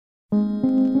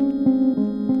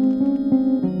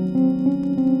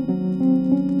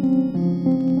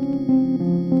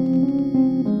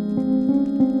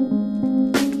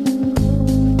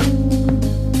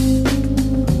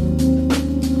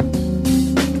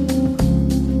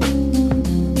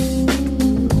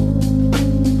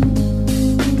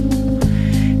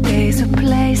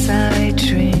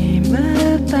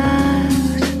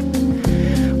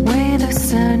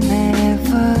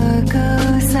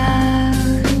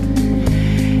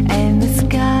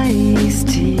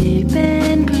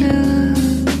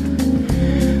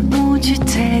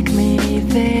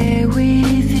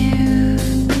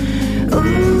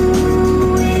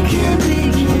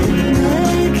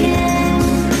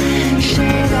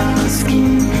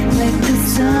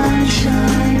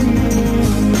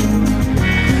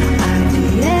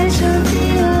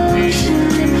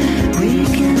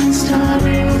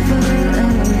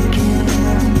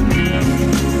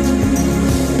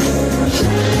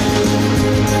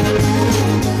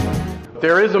But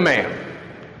there is a man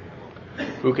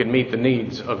who can meet the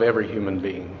needs of every human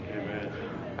being. Amen.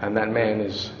 And that man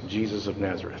is Jesus of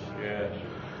Nazareth. Yes.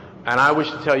 And I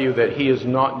wish to tell you that he is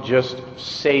not just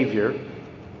Savior.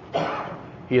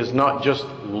 He is not just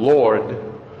Lord,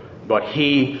 but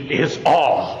he is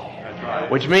all. That's right.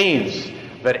 Which means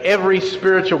that every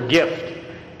spiritual gift,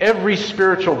 every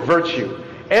spiritual virtue,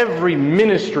 every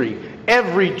ministry,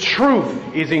 every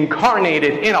truth is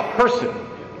incarnated in a person.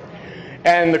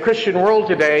 And the Christian world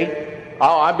today,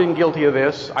 I've been guilty of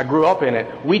this. I grew up in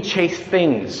it. We chase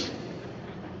things.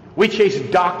 We chase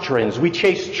doctrines. We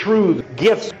chase truth,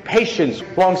 gifts, patience,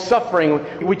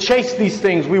 long-suffering. We chase these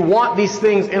things. We want these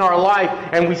things in our life,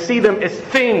 and we see them as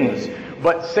things.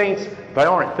 But saints, they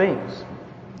aren't things.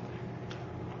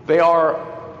 They are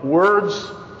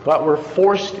words that were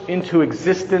forced into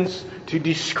existence to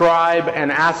describe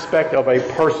an aspect of a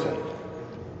person.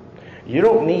 You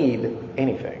don't need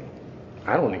anything.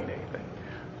 I don't need anything.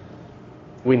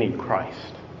 We need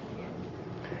Christ.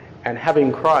 And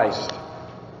having Christ,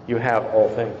 you have all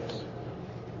things.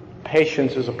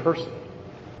 Patience is a person.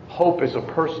 Hope is a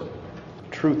person.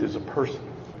 Truth is a person.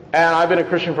 And I've been a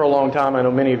Christian for a long time. I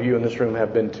know many of you in this room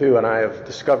have been too, and I have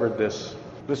discovered this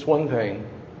one thing,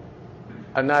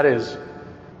 and that is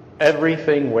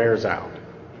everything wears out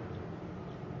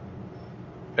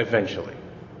eventually.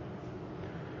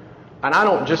 And I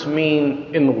don't just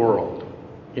mean in the world,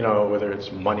 whether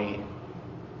it's money,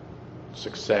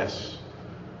 success,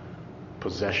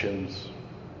 possessions,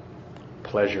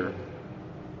 pleasure,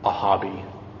 a hobby.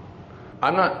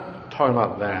 I'm not talking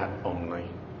about that only,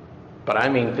 but I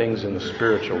mean things in the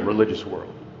spiritual, religious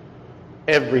world.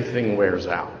 Everything wears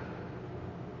out.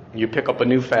 You pick up a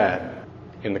new fad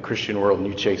in the Christian world and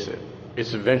you chase it.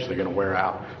 It's eventually going to wear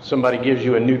out. Somebody gives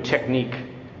you a new technique.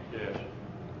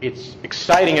 It's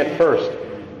exciting at first.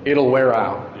 It'll wear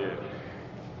out.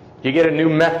 You get a new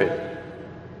method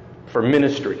for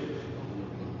ministry.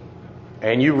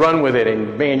 And you run with it,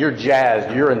 and man, you're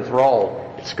jazzed, you're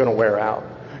enthralled. It's going to wear out.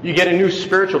 You get a new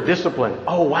spiritual discipline.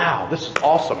 Oh wow, this is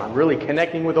awesome. I'm really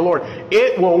connecting with the Lord.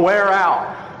 It will wear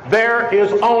out. There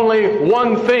is only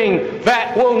one thing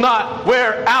that will not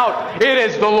wear out. It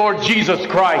is the Lord Jesus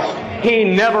Christ. He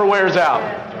never wears out.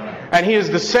 And He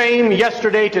is the same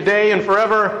yesterday, today, and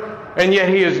forever, and yet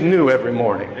He is new every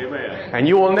morning. Amen. And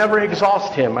you will never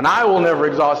exhaust Him, and I will never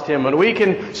exhaust Him. And we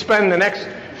can spend the next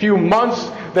few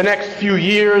months, the next few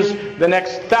years, the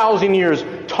next 1,000 years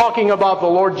talking about the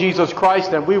Lord Jesus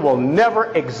Christ, and we will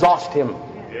never exhaust Him,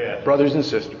 yes, brothers and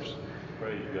sisters.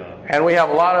 Praise God. And we have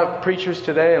a lot of preachers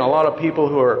today and a lot of people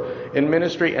who are in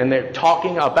ministry, and they're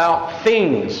talking about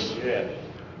things. Yes.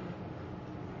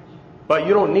 But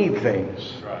you don't need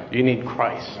things. Right. You need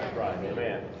Christ. That's right.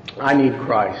 Amen. I need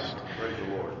Christ. Praise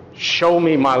the Lord. Show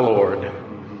me my Lord.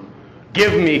 Mm-hmm.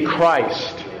 Give me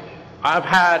Christ. I've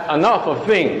had enough of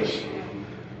things.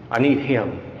 I need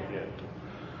Him.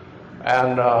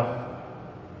 And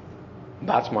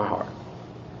that's my heart.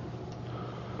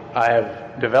 I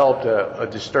have developed a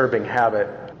disturbing habit.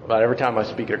 About every time I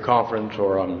speak at a conference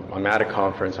or I'm at a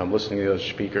conference, I'm listening to those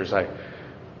speakers,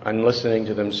 I'm listening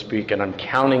to them speak, and I'm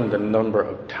counting the number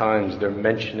of times they're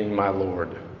mentioning my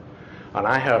Lord. And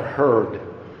I have heard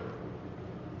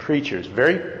preachers,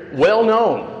 very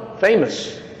well-known,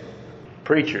 famous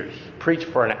preachers, preach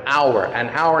for an hour and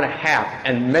a half,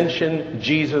 and mention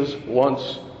Jesus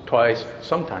once, twice,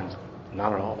 sometimes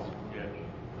not at all.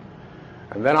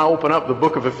 And then I open up the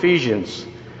book of Ephesians,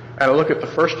 and I look at the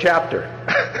first chapter,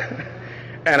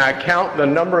 and I count the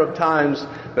number of times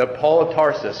that Paul of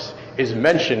Tarsus is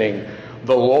mentioning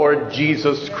the Lord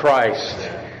Jesus Christ,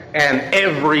 and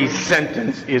every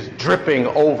sentence is dripping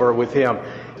over with him.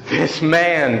 This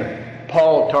man,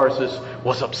 Paul of Tarsus,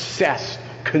 was obsessed,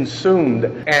 consumed,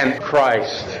 and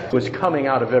Christ was coming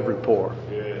out of every pore.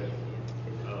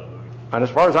 And as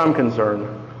far as I'm concerned,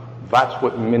 that's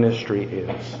what ministry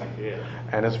is.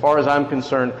 And as far as I'm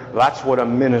concerned, that's what a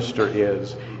minister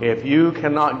is. If you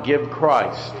cannot give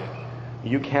Christ,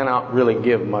 you cannot really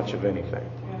give much of anything.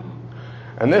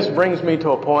 And this brings me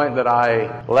to a point that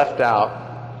I left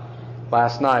out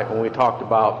last night when we talked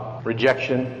about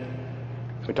rejection.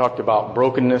 We talked about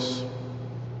brokenness.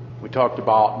 We talked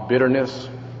about bitterness.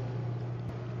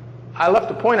 I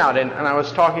left a point out, and I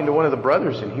was talking to one of the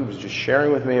brothers, and he was just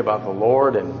sharing with me about the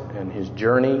Lord and his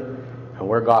journey and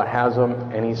where God has him.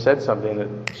 And he said something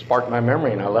that sparked my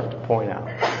memory, and I left a point out.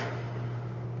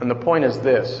 And the point is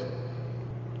this.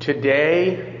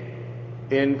 Today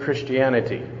in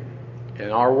Christianity, in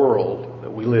our world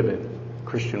that we live in,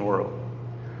 Christian world,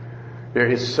 there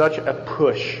is such a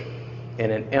push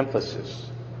and an emphasis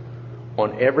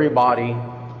on everybody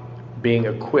being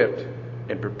equipped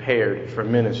and prepared for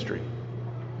ministry.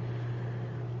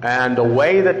 And the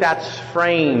way that that's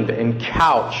framed and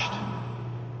couched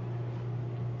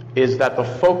is that the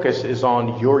focus is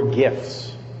on your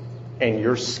gifts and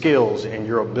your skills and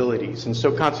your abilities. And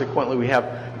so consequently we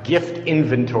have gift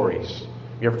inventories.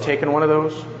 You ever taken one of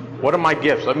those? What are my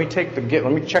gifts? Let me check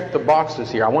the boxes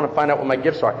here. I want to find out what my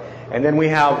gifts are. And then we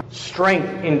have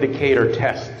strength indicator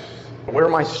tests. Where are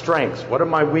my strengths? What are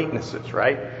my weaknesses,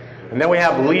 right? And then we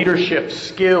have leadership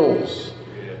skills,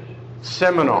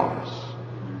 seminars.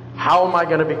 How am I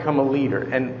going to become a leader?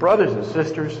 And brothers and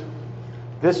sisters,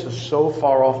 this is so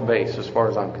far off base as far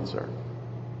as I'm concerned.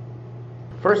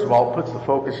 First of all, it puts the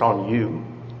focus on you.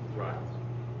 Right.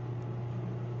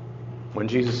 When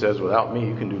Jesus says, without me,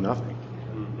 you can do nothing.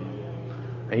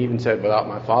 And he even said, without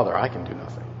my Father, I can do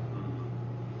nothing.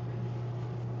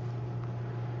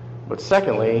 But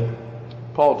secondly,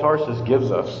 Paul of Tarsus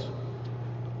gives us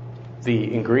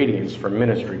the ingredients for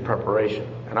ministry preparation.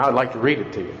 And I would like to read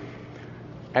it to you.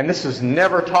 And this is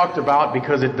never talked about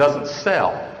because it doesn't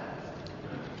sell.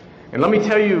 And let me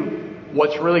tell you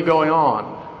what's really going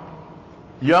on.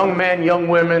 Young men, young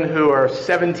women who are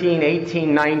 17,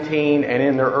 18, 19, and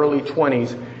in their early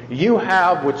 20s, you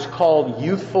have what's called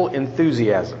youthful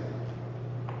enthusiasm.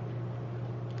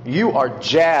 You are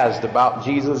jazzed about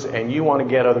Jesus and you want to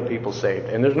get other people saved.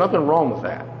 And there's nothing wrong with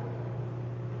that.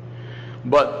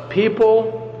 But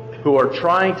people who are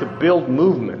trying to build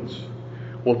movements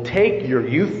will take your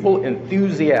youthful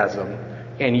enthusiasm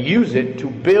and use it to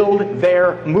build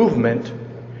their movement.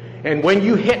 And when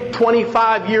you hit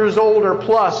 25 years old or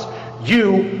plus,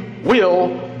 you will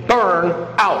burn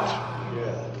out.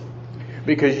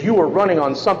 Because you were running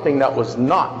on something that was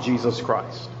not Jesus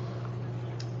Christ.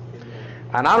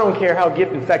 And I don't care how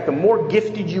gifted. In fact, the more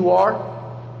gifted you are,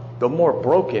 the more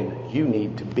broken you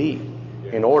need to be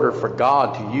in order for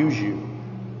God to use you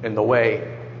in the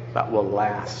way that will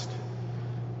last.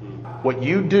 What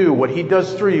you do, what He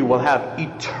does through you, will have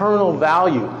eternal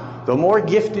value. The more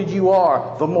gifted you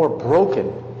are, the more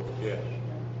broken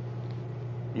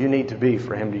you need to be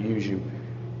for Him to use you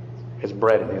as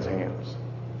bread in His hands.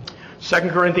 2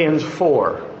 Corinthians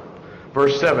 4,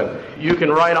 verse 7. You can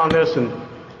write on this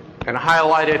and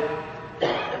highlight it.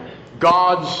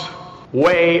 God's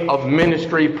way of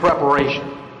ministry preparation.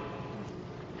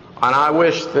 And I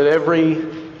wish that every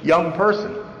young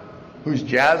person who's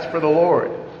jazzed for the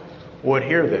Lord would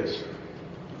hear this.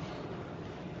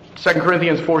 2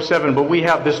 Corinthians 4:7, but we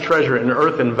have this treasure in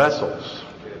earthen vessels,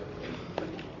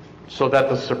 so that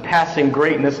the surpassing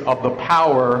greatness of the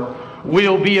power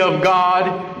will be of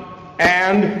God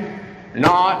and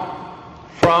not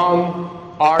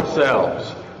from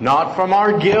ourselves. Not from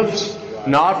our gifts,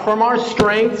 not from our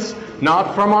strengths,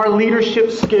 not from our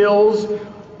leadership skills.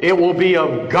 It will be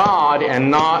of God and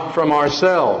not from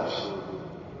ourselves.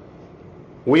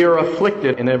 We are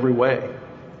afflicted in every way,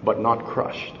 but not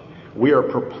crushed. We are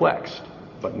perplexed,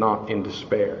 but not in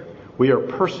despair. We are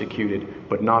persecuted,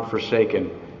 but not forsaken.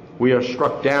 We are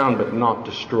struck down, but not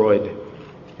destroyed.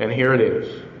 And here it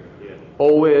is.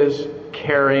 Always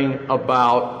carrying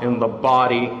about in the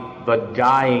body the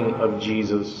dying of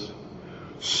Jesus,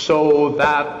 so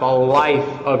that the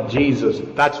life of Jesus,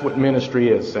 that's what ministry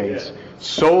is, saints,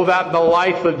 so that the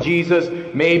life of Jesus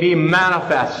may be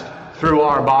manifest through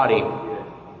our body.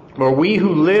 For we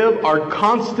who live are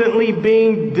constantly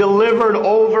being delivered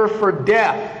over for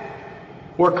death.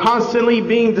 We're constantly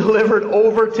being delivered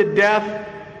over to death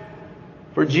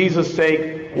for Jesus'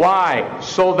 sake. Why?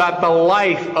 So that the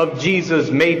life of Jesus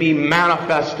may be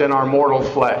manifest in our mortal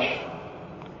flesh.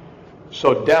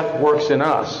 So death works in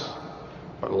us,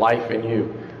 but life in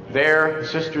you. There,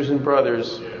 sisters and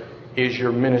brothers, is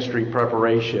your ministry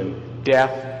preparation.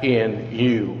 Death in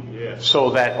you.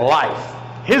 So that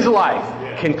life, His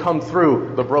life, can come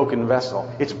through the broken vessel.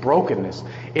 It's brokenness.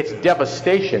 It's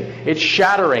devastation. It's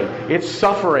shattering. It's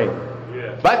suffering.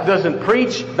 That doesn't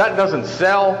preach. That doesn't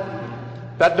sell.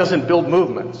 That doesn't build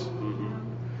movements.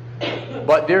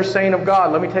 But dear saint of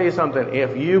God, let me tell you something.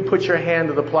 If you put your hand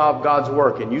to the plow of God's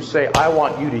work and you say, I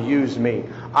want you to use me.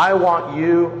 I want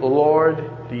you, Lord,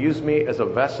 to use me as a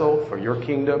vessel for your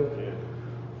kingdom.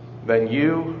 Then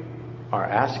you are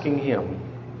asking Him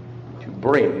to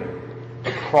bring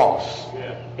the cross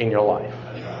in your life.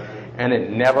 And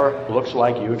it never looks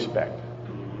like you expect.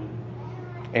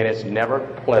 And it's never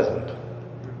pleasant.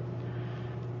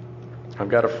 I've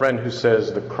got a friend who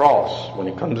says the cross, when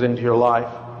it comes into your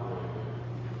life,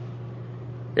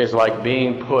 is like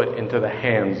being put into the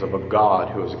hands of a God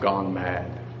who has gone mad.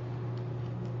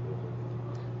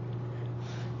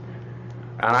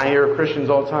 And I hear Christians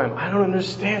all the time, I don't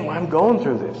understand why I'm going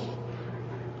through this.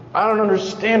 I don't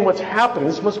understand what's happening.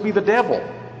 This must be the devil.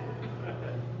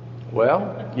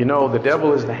 Well, you know, the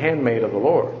devil is the handmaid of the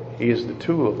Lord. He is the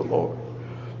tool of the Lord.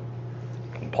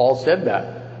 And Paul said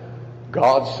that.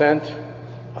 God sent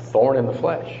a thorn in the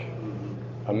flesh,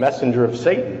 a messenger of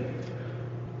Satan,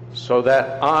 so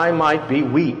that I might be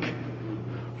weak.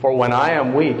 For when I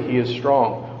am weak, he is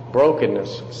strong.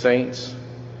 Brokenness, saints,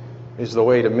 is the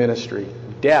way to ministry.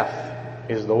 Death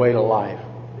is the way to life.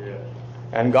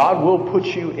 And God will put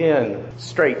you in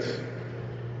straits.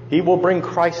 He will bring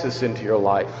crisis into your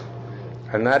life.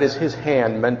 And that is His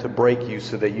hand meant to break you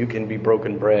so that you can be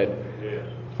broken bread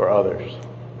for others.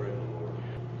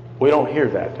 We don't hear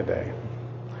that today.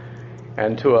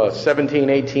 And to a 17,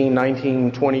 18,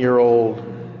 19, 20-year-old,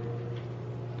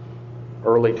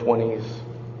 early 20s,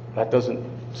 that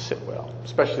doesn't sit well,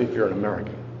 especially if you're an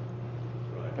American.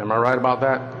 Am I right about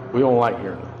that? We don't like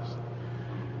hearing this.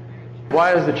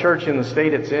 Why is the church in the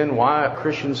state it's in? Why are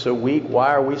Christians so weak?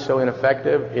 Why are we so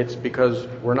ineffective? It's because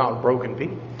we're not broken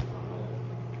people.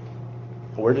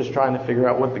 We're just trying to figure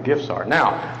out what the gifts are.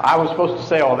 Now, I was supposed to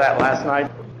say all that last night.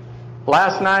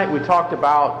 Last night we talked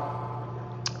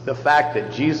about the fact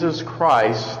that Jesus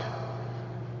Christ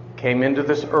came into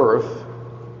this earth,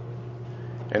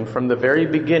 and from the very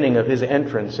beginning of His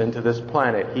entrance into this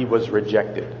planet, He was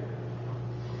rejected.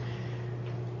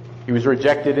 He was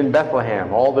rejected in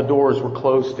Bethlehem. All the doors were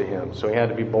closed to Him, so He had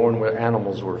to be born where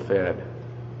animals were fed.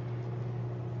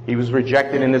 He was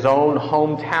rejected in His own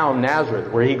hometown,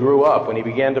 Nazareth, where He grew up. When He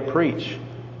began to preach,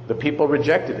 the people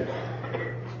rejected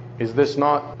Him. Is this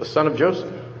not the son of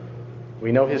Joseph?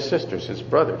 We know his sisters, his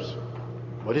brothers.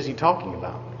 What is He talking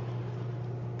about?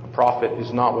 A prophet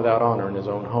is not without honor in his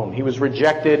own home. He was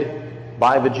rejected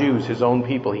by the Jews, His own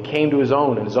people. He came to His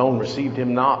own, and His own received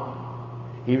Him not.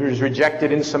 He was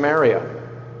rejected in Samaria.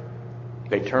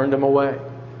 They turned Him away.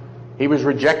 He was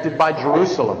rejected by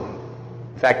Jerusalem.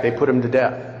 In fact, they put Him to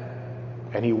death.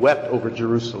 And He wept over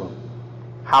Jerusalem.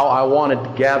 How I wanted to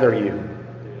gather you.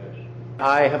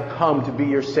 I have come to be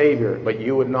your Savior, but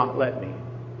you would not let me.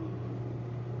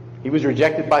 He was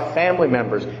rejected by family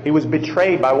members. He was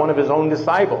betrayed by one of His own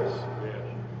disciples.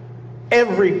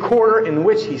 Every corner in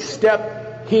which He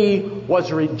stepped, He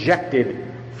was rejected.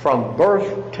 From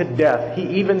birth to death.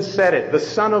 He even said it. The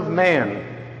Son of Man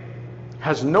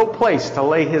has no place to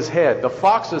lay His head. The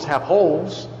foxes have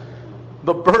holes.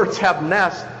 The birds have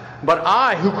nests. But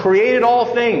I, who created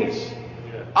all things,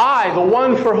 I, the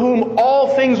one for whom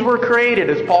all things were created,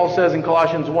 as Paul says in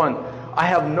Colossians 1, I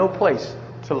have no place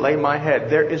to lay my head.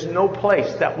 There is no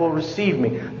place that will receive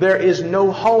me. There is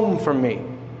no home for me.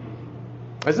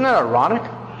 Isn't that ironic?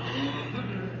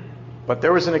 But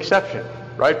there was an exception.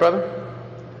 Right, brother?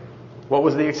 What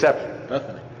was the exception?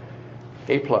 Bethany.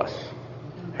 A+.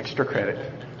 Extra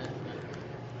credit.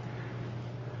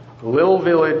 Little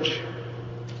village,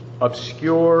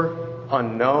 obscure,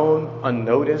 unknown,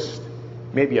 unnoticed.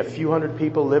 Maybe a few hundred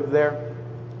people lived there,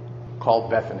 called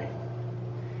Bethany.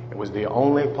 It was the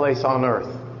only place on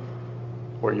earth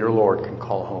where your Lord can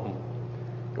call home.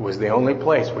 It was the only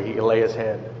place where He could lay His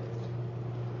head.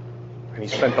 And He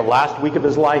spent the last week of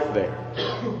His life there.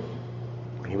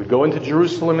 He would go into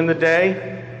Jerusalem in the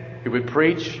day, He would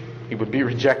preach, He would be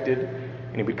rejected,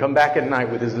 and He would come back at night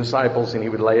with His disciples and He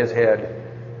would lay His head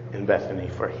in Bethany,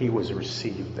 for He was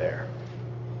received there.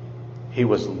 He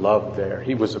was loved there.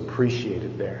 He was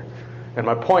appreciated there. And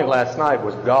my point last night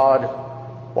was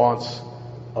God wants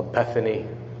a Bethany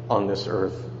on this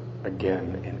earth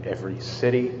again, in every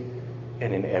city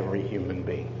and in every human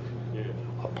being.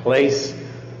 A place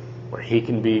where He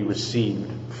can be received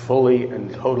fully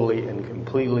and totally and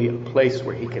completely, a place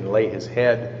where He can lay His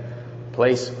head, a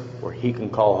place where He can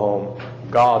call home,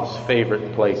 God's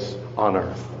favorite place on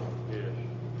earth.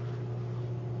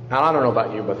 Now, I don't know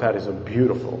about you, but that is a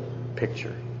beautiful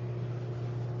picture.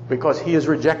 Because He is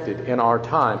rejected in our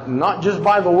time, not just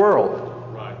by the world,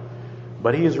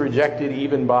 but He is rejected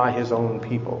even by His own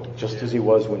people, just as He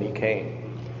was when He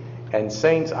came. And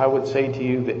saints, I would say to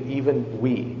you that even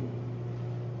we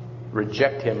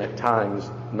reject Him at times,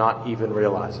 not even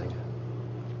realizing it.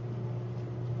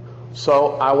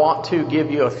 So I want to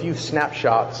give you a few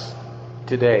snapshots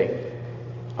today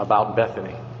about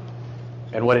Bethany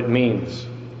and what it means.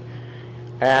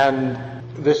 And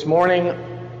this morning,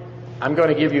 I'm going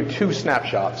to give you 2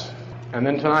 snapshots. And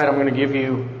then tonight, I'm going to give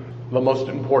you the most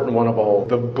important one of all,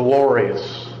 the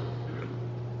glorious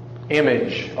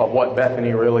image of what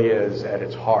Bethany really is at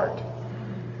its heart.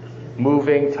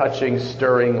 Moving, touching,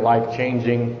 stirring,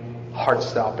 life-changing,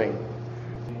 heart-stopping.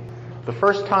 The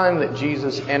first time that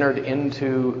Jesus entered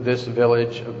into this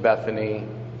village of Bethany,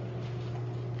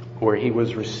 where He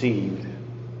was received,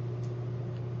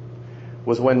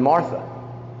 was when Martha,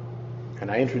 and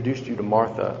I introduced you to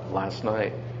Martha last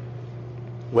night,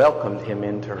 welcomed him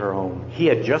into her home. He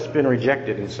had just been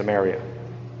rejected in Samaria.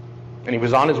 And he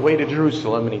was on his way to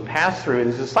Jerusalem, and he passed through, and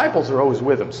his disciples are always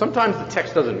with him. Sometimes the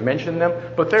text doesn't mention them,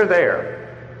 but they're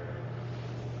there.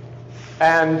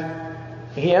 And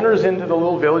he enters into the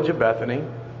little village of Bethany,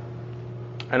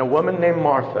 and a woman named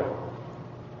Martha,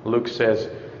 Luke says,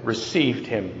 received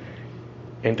him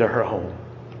into her home.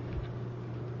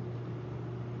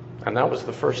 And that was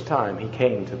the first time he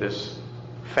came to this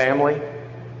family,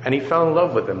 and he fell in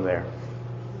love with them there.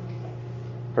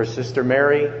 Her sister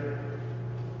Mary,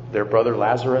 their brother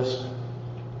Lazarus,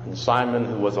 and Simon,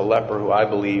 who was a leper, who I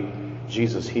believe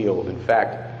Jesus healed. In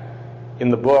fact, in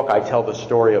the book I tell the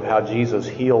story of how Jesus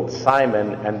healed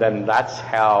Simon, and then that's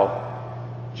how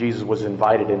Jesus was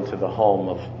invited into the home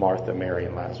of Martha, Mary,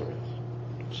 and Lazarus.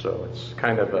 So it's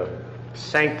kind of a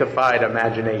sanctified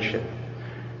imagination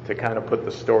to kind of put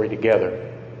the story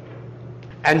together.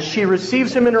 And she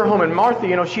receives him in her home. And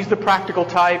Martha, she's the practical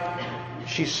type.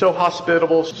 She's so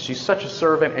hospitable. She's such a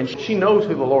servant. And she knows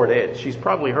who the Lord is. She's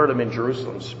probably heard him in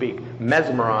Jerusalem speak.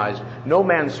 Mesmerized. No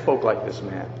man spoke like this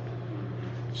man.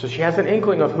 So she has an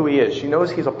inkling of who he is. She knows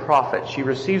he's a prophet. She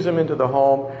receives him into the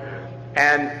home.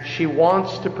 And she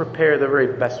wants to prepare the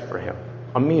very best for him.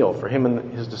 A meal for him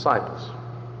and his disciples.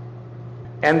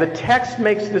 And the text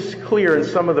makes this clear in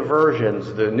some of the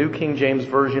versions. The New King James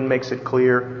Version makes it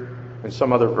clear in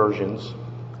some other versions.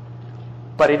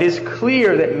 But it is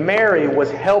clear that Mary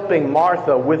was helping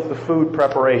Martha with the food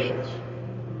preparations.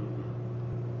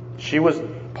 She was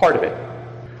part of it.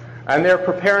 And they're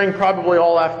preparing probably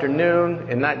all afternoon.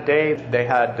 In that day, they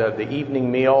had the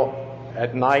evening meal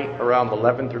at night around the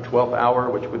 11th or 12th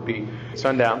hour, which would be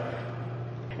sundown.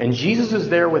 And Jesus is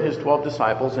there with his 12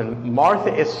 disciples, and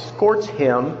Martha escorts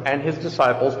him and his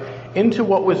disciples into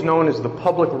what was known as the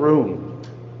public room.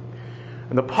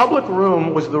 And the public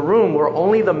room was the room where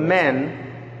only the men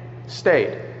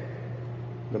stayed.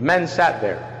 The men sat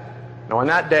there. Now, on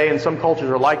that day, and some cultures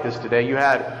are like this today, you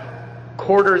had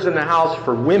quarters in the house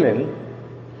for women,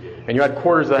 and you had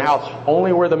quarters in the house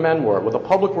only where the men were. Well, the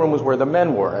public room was where the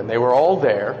men were, and they were all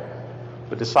there.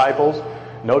 The disciples,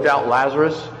 no doubt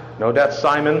Lazarus, no doubt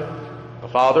Simon, the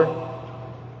father.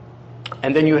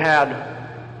 And then you had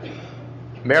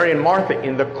Mary and Martha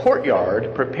in the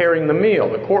courtyard preparing the meal.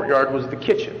 The courtyard was the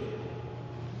kitchen.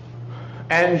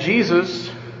 And Jesus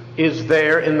is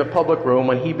there in the public room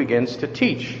when he begins to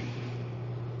teach.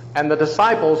 And the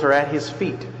disciples are at his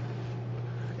feet.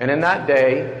 And in that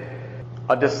day,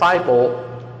 a disciple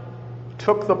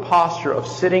took the posture of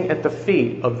sitting at the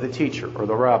feet of the teacher or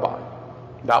the rabbi.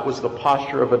 That was the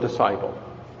posture of a disciple.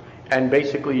 And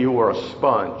basically you were a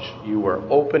sponge. You were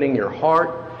opening your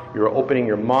heart, you were opening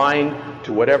your mind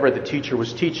to whatever the teacher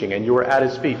was teaching, and you were at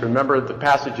his feet. Remember the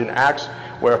passage in Acts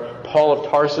where Paul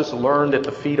of Tarsus learned at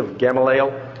the feet of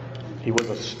Gamaliel? He was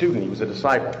a student, he was a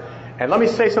disciple. And let me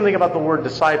say something about the word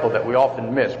disciple that we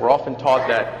often miss. We're often taught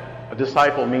that a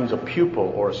disciple means a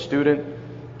pupil or a student.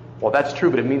 Well, that's true,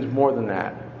 but it means more than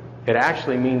that. It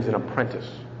actually means an apprentice.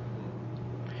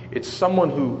 It's someone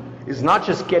who is not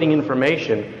just getting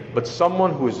information, but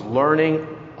someone who is learning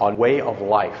a way of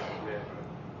life.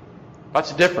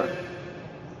 That's different.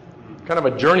 Kind of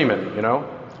a journeyman,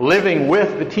 living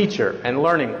with the teacher and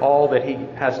learning all that he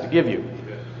has to give you.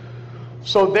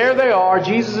 So there they are.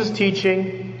 Jesus is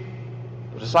teaching.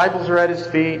 The disciples are at his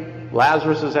feet.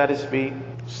 Lazarus is at his feet.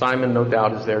 Simon, no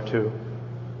doubt, is there too.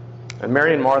 And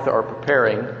Mary and Martha are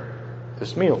preparing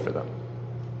this meal for them.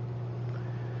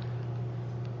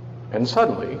 And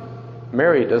suddenly,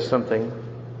 Mary does something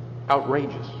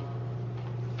outrageous,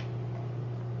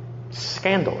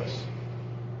 scandalous.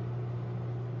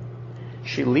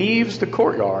 She leaves the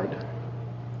courtyard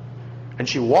and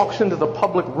she walks into the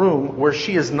public room where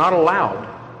she is not allowed,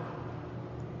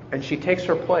 and she takes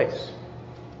her place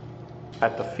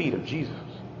at the feet of Jesus.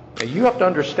 Now, you have to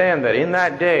understand that in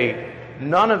that day,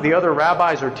 none of the other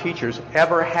rabbis or teachers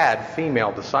ever had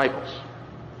female disciples.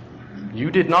 You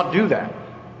did not do that.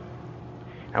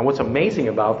 And what's amazing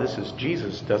about this is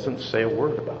Jesus doesn't say a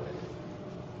word about it.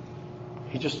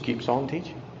 He just keeps on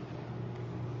teaching.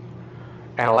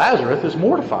 And Lazarus is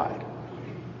mortified.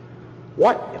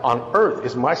 What on earth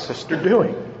is my sister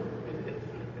doing?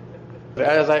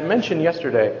 As I mentioned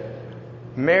yesterday,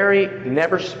 Mary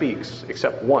never speaks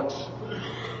except once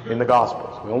in the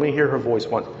Gospels. We only hear her voice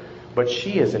once. But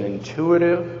she is an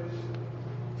intuitive,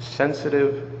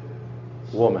 sensitive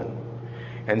woman.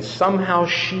 And somehow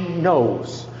she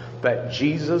knows that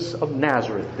Jesus of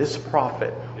Nazareth, this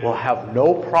prophet, will have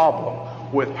no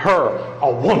problem with her,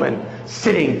 a woman,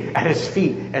 sitting at his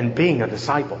feet and being a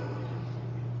disciple.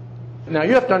 Now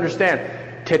you have to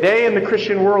understand, today in the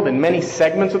Christian world, in many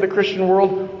segments of the Christian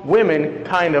world, women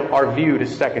kind of are viewed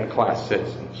as second-class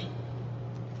citizens.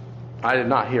 I did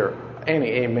not hear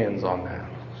any amens on that.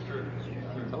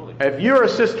 If you're a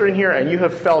sister in here and you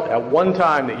have felt at one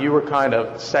time that you were kind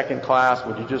of second class,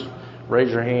 would you just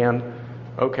raise your hand?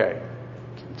 Okay.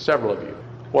 Several of you.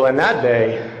 Well, in that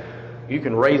day, you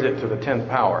can raise it to the 10th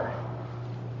power.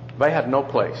 They had no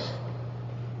place.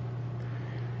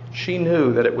 She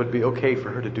knew that it would be okay for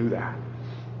her to do that.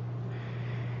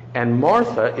 And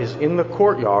Martha is in the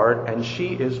courtyard and she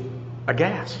is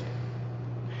aghast.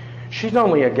 She's not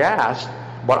only aghast,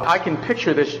 but I can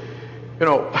picture this,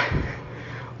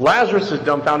 Lazarus is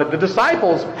dumbfounded. The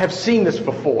disciples have seen this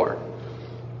before.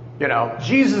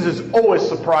 Jesus is always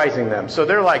surprising them. So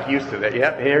they're like used to that.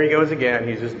 Yep, here he goes again.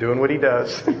 He's just doing what he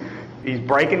does. He's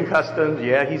breaking customs.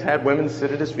 Yeah, he's had women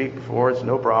sit at his feet before. It's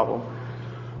no problem.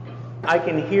 I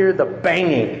can hear the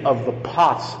banging of the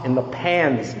pots and the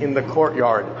pans in the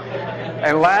courtyard.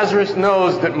 And Lazarus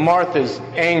knows that Martha's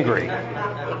angry.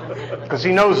 Because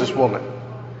he knows this woman.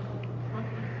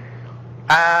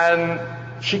 And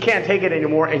she can't take it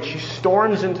anymore, and she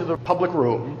storms into the public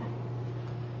room,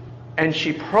 and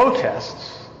she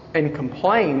protests and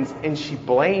complains, and she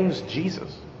blames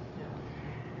Jesus.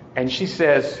 And she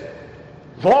says,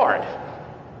 Lord,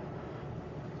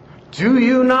 do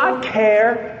you not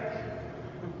care?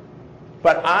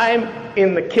 But I'm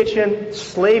in the kitchen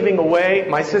slaving away.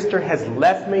 My sister has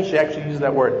left me. She actually used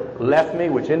that word, left me,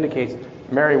 which indicates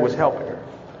Mary was helping her.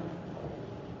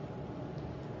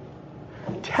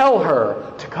 Tell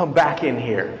her to come back in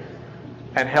here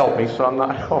and help me so I'm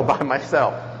not home by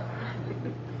myself.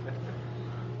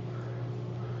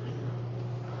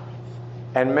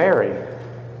 And Mary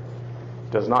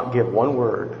does not give one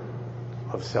word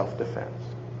of self-defense.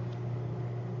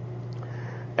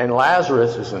 And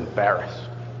Lazarus is embarrassed.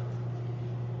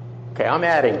 Okay, I'm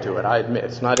adding to it. I admit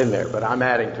it's not in there, but I'm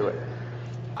adding to it.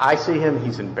 I see him,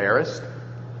 he's embarrassed.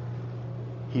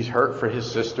 He's hurt for his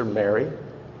sister Mary.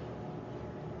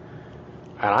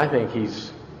 And I think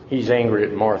he's angry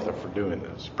at Martha for doing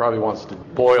this. Probably wants to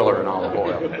boil her in olive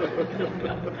oil.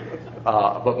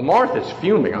 But Martha's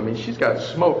fuming. I mean, she's got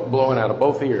smoke blowing out of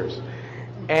both ears.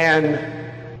 And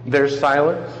there's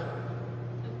silence.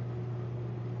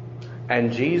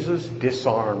 And Jesus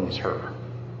disarms her.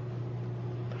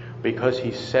 Because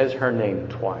he says her name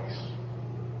twice.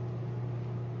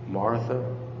 Martha,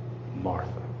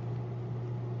 Martha.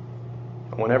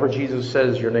 Whenever Jesus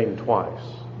says your name twice,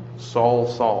 Saul,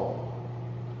 Saul,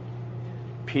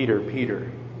 Peter,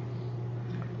 Peter,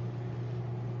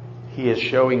 he is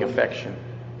showing affection.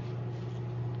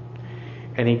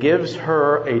 And he gives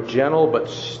her a gentle but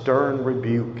stern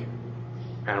rebuke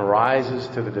and rises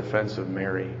to the defense of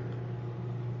Mary.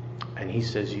 And he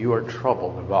says, you are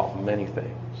troubled about many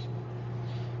things.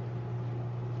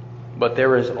 But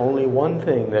there is only one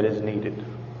thing that is needed.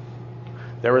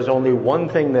 There is only one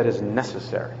thing that is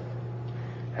necessary.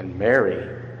 And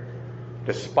Mary,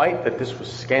 despite that this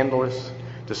was scandalous,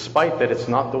 despite that it's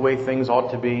not the way things ought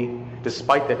to be,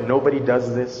 despite that nobody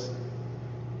does this,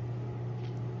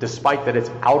 despite that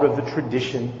it's out of the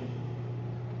tradition,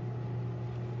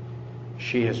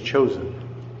 she has chosen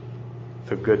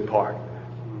the good part.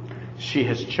 She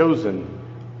has chosen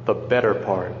the better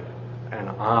part, and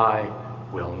I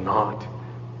will not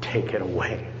take it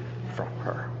away from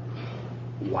her.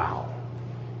 Wow.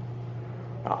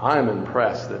 Now, I am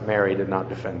impressed that Mary did not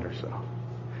defend herself.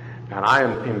 And I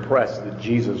am impressed that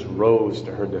Jesus rose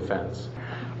to her defense.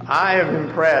 I am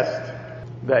impressed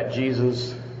that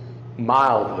Jesus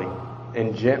mildly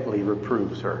and gently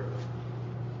reproves her.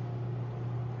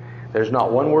 There's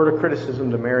not one word of criticism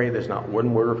to Mary. There's not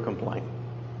one word of complaint.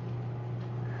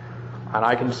 And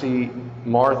I can see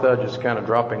Martha just kind of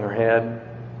dropping her head.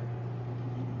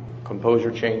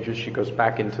 Composure changes. She goes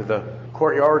back into the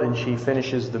courtyard and she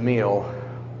finishes the meal.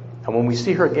 And when we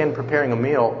see her again preparing a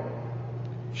meal,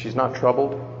 she's not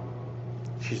troubled.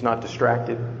 She's not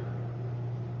distracted.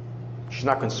 She's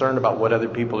not concerned about what other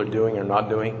people are doing or not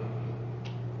doing.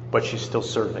 But she's still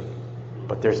serving.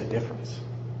 But there's a difference.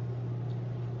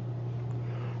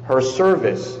 Her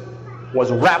service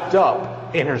was wrapped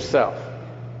up in herself.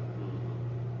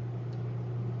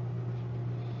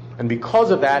 And because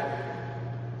of that,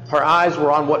 her eyes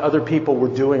were on what other people were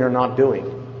doing or not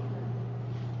doing.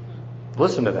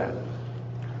 Listen to that.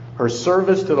 Her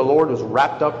service to the Lord was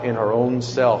wrapped up in her own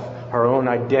self, her own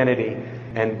identity.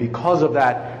 And because of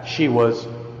that, she was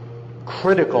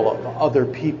critical of other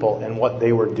people and what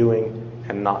they were doing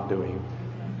and not doing.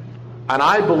 And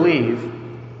I believe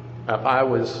if I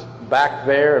was back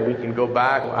there and we can go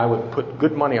back, I would put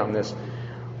good money on this.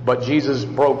 But Jesus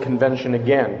broke convention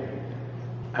again.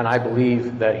 And I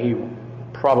believe that he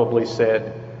probably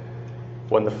said,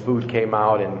 when the food came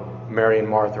out and Mary and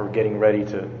Martha were getting ready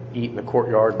to eat in the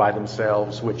courtyard by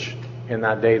themselves, which in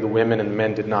that day the women and the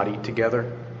men did not eat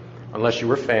together, unless you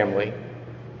were family.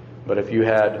 But if you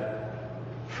had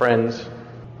friends,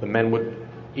 the men would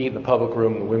eat in the public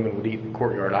room, the women would eat in the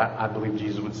courtyard. I believe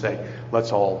Jesus would say,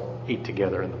 let's all eat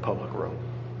together in the public room.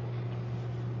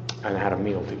 And had a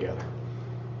meal together.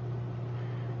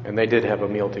 And they did have a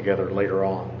meal together later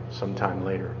on, sometime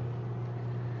later.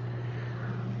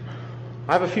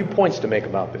 I have a few points to make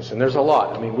about this, and there's a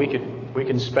lot. I mean, we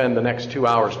can spend the next 2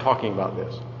 hours talking about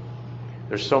this.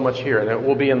 There's so much here, and it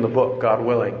will be in the book, God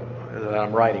willing, that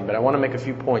I'm writing. But I want to make a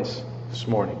few points this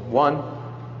morning. One,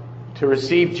 to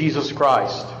receive Jesus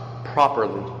Christ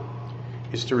properly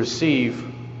is to receive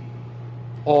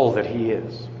all that He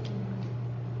is.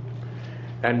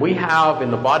 And we have in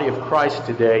the body of Christ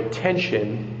today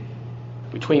tension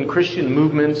between Christian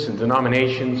movements and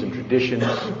denominations and traditions.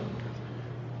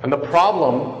 And the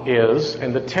problem is,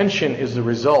 and the tension is the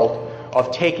result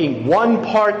of taking one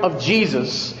part of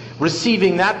Jesus,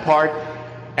 receiving that part,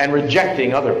 and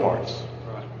rejecting other parts.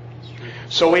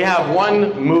 So we have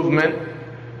one movement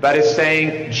that is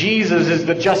saying Jesus is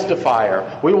the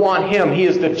justifier. We want Him. He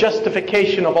is the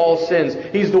justification of all sins.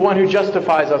 He's the one who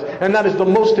justifies us. And that is the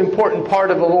most important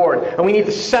part of the Lord. And we need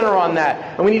to center on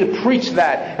that. And we need to preach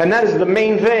that. And that is the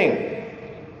main thing.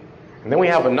 And then we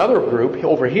have another group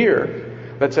over here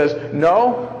that says,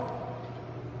 no,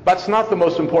 that's not the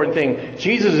most important thing.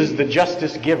 Jesus is the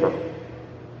justice giver.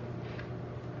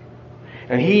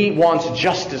 And He wants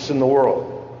justice in the world.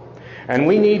 And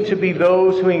we need to be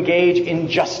those who engage in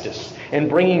justice and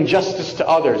bringing justice to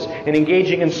others and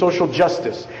engaging in social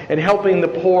justice and helping the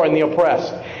poor and the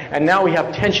oppressed. And now we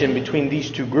have tension between these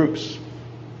two groups.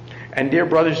 And dear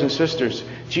brothers and sisters,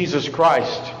 Jesus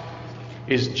Christ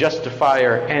is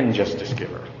justifier and justice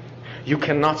giver. You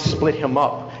cannot split Him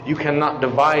up. You cannot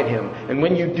divide Him. And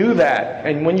when you do that,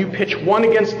 and when you pitch one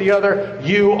against the other,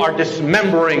 you are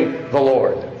dismembering the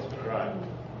Lord.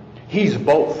 He's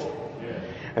both.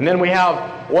 And then we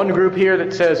have one group here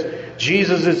that says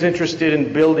Jesus is interested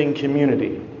in building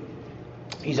community.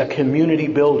 He's a community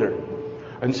builder.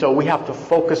 And so we have to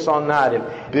focus on that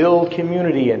and build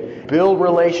community and build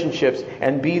relationships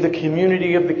and be the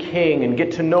community of the King and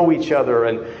get to know each other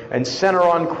and center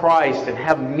on Christ and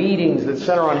have meetings that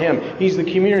center on Him. He's the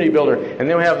community builder. And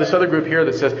then we have this other group here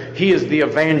that says he is the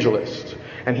evangelist.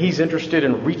 And he's interested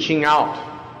in reaching out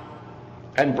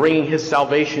and bringing His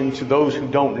salvation to those who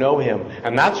don't know Him.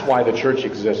 And that's why the church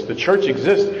exists. The church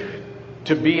exists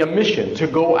to be a mission, to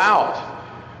go out.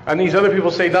 And these other people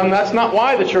say, that's not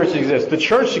why the church exists. The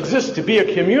church exists to be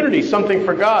a community, something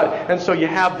for God. And so you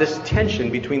have this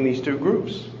tension between these two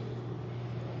groups.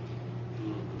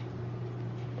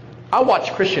 I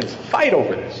watch Christians fight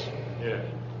over this. Yeah.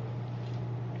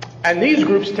 And these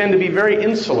groups tend to be very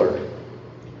insular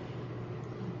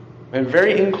and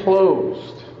very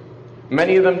enclosed.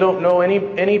 Many of them don't know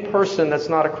any person that's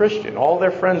not a Christian. All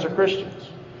their friends are Christians.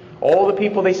 All the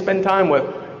people they spend time with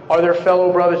are their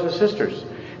fellow brothers and sisters.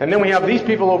 And then we have these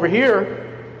people over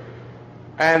here,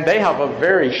 and they have a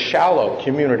very shallow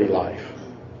community life.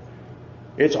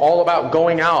 It's all about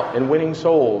going out and winning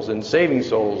souls and saving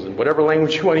souls and whatever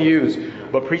language you want to use,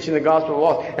 but preaching the gospel of the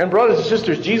lost. And brothers and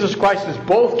sisters, Jesus Christ is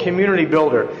both community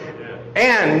builder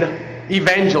and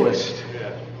evangelist.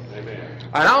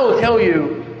 And I will tell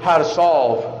you how to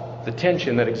solve the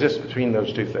tension that exists between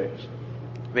those two things.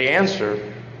 The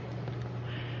answer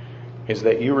is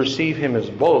that you receive Him as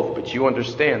both, but you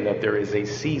understand that there is a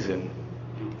season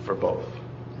for both.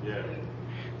 Yeah.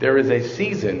 There is a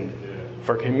season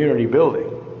for community building.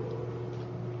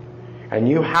 And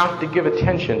you have to give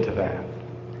attention to that,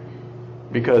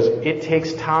 because it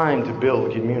takes time to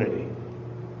build community.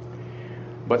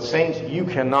 But saints, you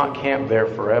cannot camp there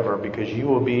forever, because you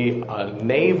will be a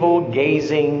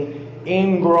navel-gazing,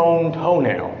 ingrown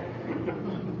toenail.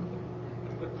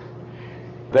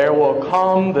 There will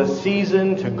come the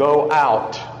season to go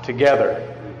out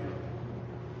together.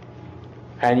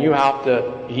 And you have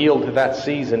to yield to that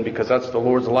season, because that's the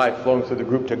Lord's life flowing through the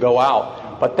group to go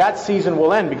out. But that season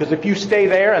will end, because if you stay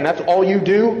there and that's all you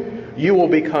do, you will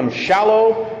become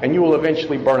shallow and you will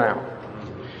eventually burn out.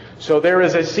 So there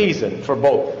is a season for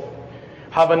both.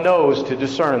 Have a nose to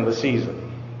discern the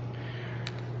season.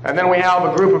 And then we have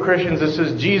a group of Christians that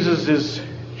says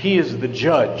He is the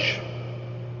judge.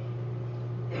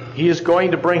 He is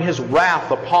going to bring His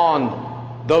wrath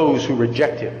upon those who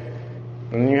reject Him.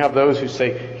 And then you have those who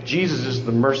say Jesus is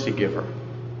the mercy giver.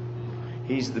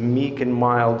 He's the meek and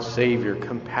mild Savior,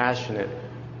 compassionate,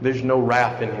 There's no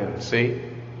wrath in him. See?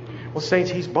 Well,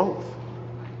 saints, he's both.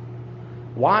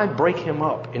 Why break him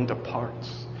up into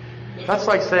parts? That's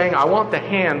like saying, I want the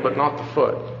hand but not the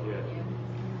foot.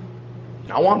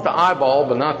 I want the eyeball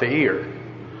but not the ear.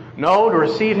 No, to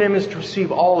receive him is to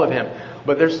receive all of him.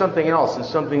 But there's something else, and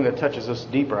something that touches us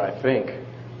deeper, I think.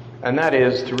 And that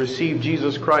is, to receive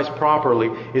Jesus Christ properly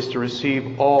is to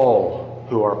receive all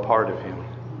who are part of him.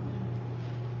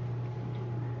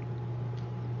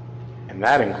 And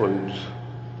that includes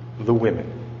the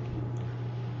women.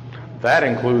 That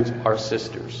includes our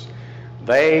sisters.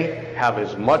 They have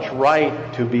as much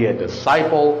right to be a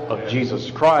disciple of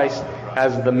Jesus Christ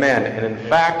as the men. And in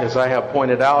fact, as I have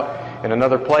pointed out in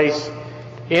another place,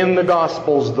 in the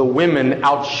Gospels, the women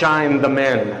outshined the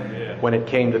men when it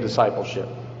came to discipleship.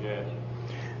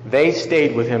 They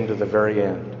stayed with him to the very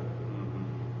end.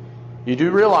 You do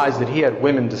realize that he had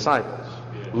women disciples.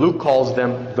 Luke calls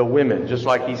them the women. Just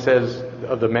like he says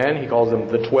of the men, he calls them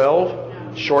the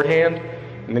 12, shorthand.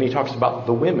 And then he talks about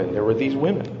the women. There were these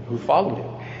women who followed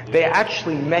him. They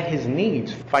actually met his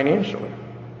needs financially.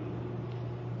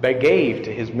 They gave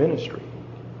to his ministry.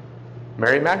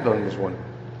 Mary Magdalene was one.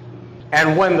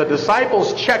 And when the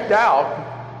disciples checked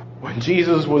out, when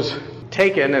Jesus was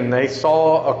taken and they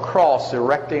saw a cross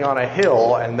erecting on a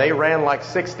hill and they ran like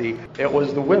 60, it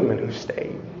was the women who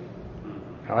stayed.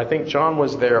 Now, I think John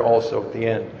was there also at the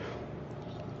end.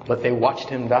 But they watched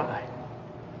him die.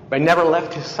 They never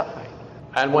left his side.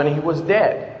 And when he was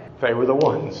dead, they were the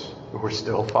ones who were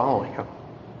still following him,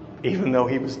 even though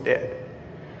he was dead.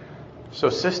 So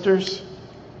sisters,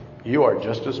 you are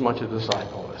just as much a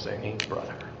disciple as any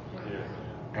brother.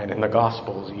 And in the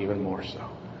Gospels, even more so.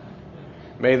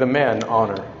 May the men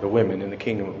honor the women in the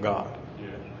kingdom of God.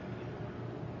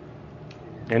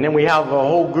 And then we have a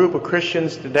whole group of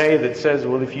Christians today that says,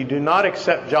 well, if you do not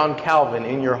accept John Calvin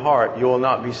in your heart, you will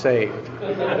not be saved.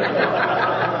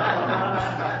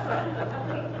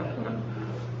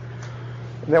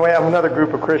 And then we have another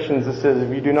group of Christians that says,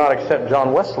 if you do not accept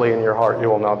John Wesley in your heart, you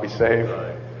will not be saved.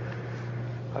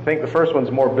 I think the first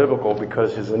one's more biblical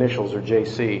because his initials are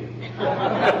JC.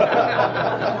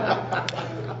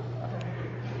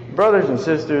 Brothers and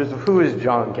sisters, who is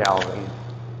John Calvin?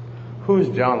 Who is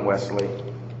John Wesley?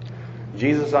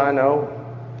 Jesus I know,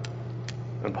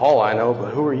 and Paul I know,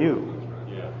 but who are you?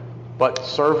 But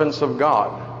servants of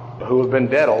God who have been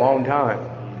dead a long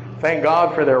time. Thank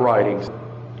God for their writings.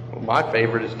 Well, my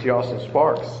favorite is T. Austin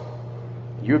Sparks.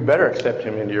 You'd better accept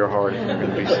him into your heart if you're going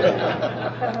to be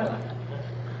saved.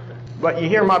 But you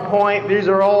hear my point. These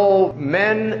are all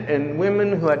men and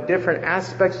women who had different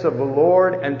aspects of the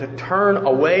Lord, and to turn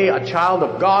away a child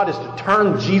of God is to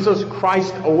turn Jesus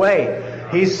Christ away.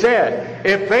 He said,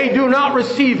 if they do not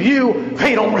receive you,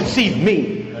 they don't receive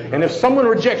me. And if someone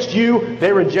rejects you,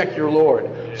 they reject your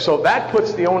Lord. So that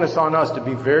puts the onus on us to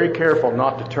be very careful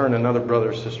not to turn another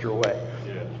brother or sister away.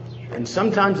 And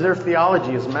sometimes their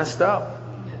theology is messed up,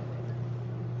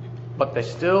 but they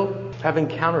still have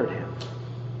encountered him.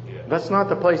 That's not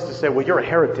the place to say, well, you're a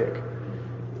heretic.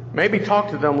 Maybe talk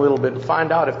to them a little bit and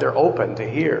find out if they're open to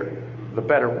hear the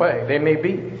better way. They may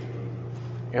be.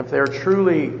 If they're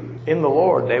truly in the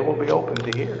Lord, they will be open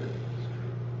to hear.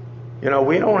 You know,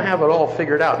 we don't have it all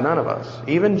figured out, none of us.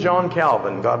 Even John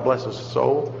Calvin, God bless his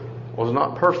soul, was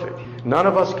not perfect. None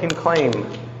of us can claim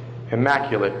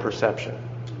immaculate perception.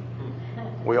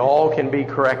 We all can be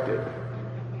corrected.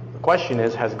 The question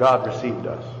is, has God received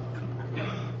us?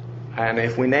 And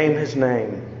if we name his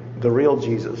name, the real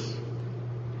Jesus,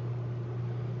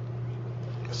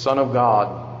 the Son of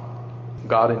God,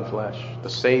 God in flesh, the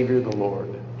Savior, the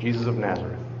Lord, Jesus of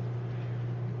Nazareth,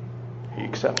 he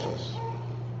accepts us.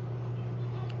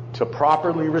 To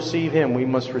properly receive him, we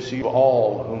must receive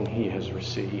all whom he has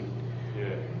received.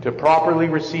 To properly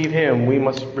receive him, we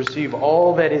must receive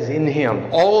all that is in him,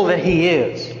 all that he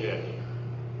is.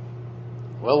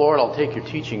 Well, Lord, I'll take your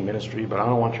teaching ministry, but I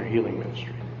don't want your healing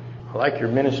ministry. I like your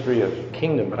ministry of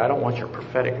kingdom, but I don't want your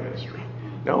prophetic ministry.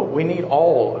 No, we need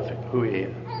all of it, who he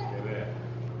is.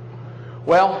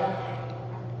 Well,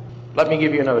 let me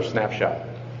give you another snapshot.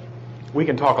 We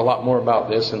can talk a lot more about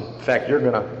this. In fact, you're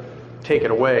going to take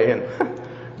it away and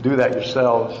do that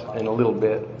yourselves in a little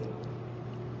bit.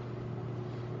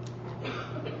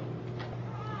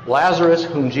 Lazarus,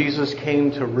 whom Jesus came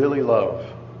to really love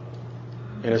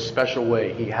in a special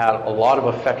way, he had a lot of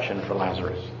affection for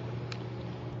Lazarus,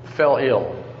 fell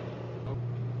ill.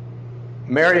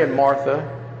 Mary and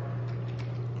Martha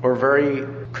were very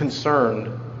concerned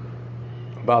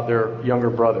about their younger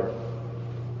brother.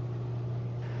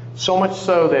 So much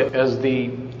so that as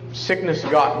the sickness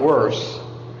got worse,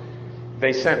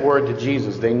 they sent word to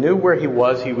Jesus. They knew where he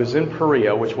was. He was in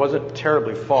Perea, which wasn't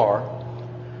terribly far.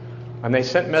 And they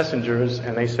sent messengers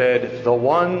and they said, the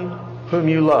one whom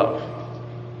you love.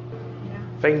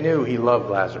 They knew he loved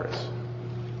Lazarus.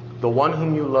 The one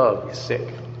whom you love is sick.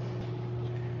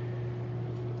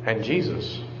 And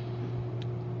Jesus,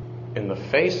 in the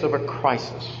face of a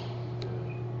crisis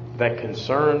that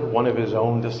concerned one of his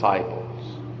own disciples,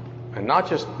 and not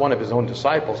just one of his own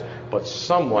disciples, but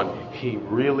someone he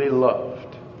really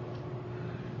loved,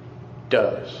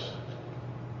 does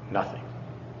nothing.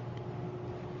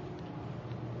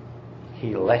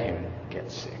 He let him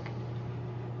get sick.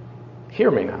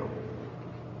 Hear me now.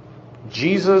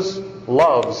 Jesus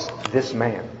loves this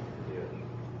man,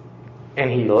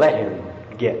 and he let him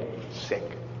get sick.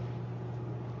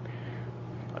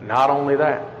 But not only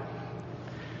that,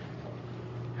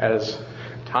 as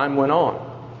time went on,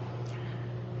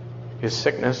 his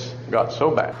sickness got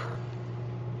so bad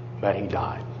that he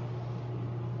died.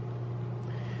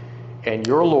 And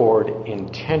your Lord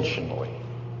intentionally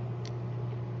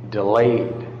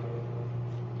delayed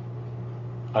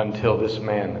until this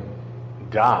man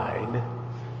died,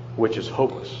 which is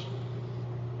hopeless.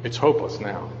 It's hopeless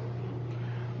now.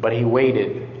 But he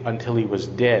waited until he was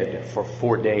dead for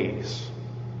 4 days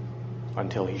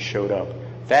until he showed up.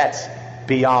 That's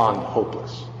beyond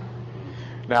hopeless.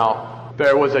 Now,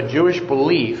 there was a Jewish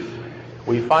belief.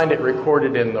 We find it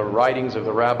recorded in the writings of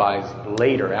the rabbis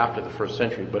later, after the first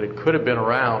century, but it could have been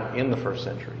around in the first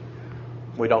century.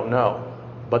 We don't know.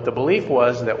 But the belief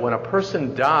was that when a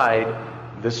person died,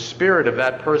 the spirit of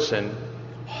that person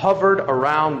hovered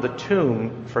around the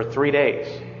tomb for 3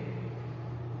 days.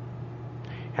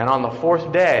 And on the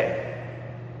 4th day,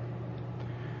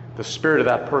 the spirit of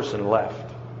that person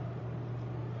left.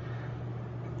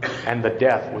 And the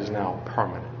death was now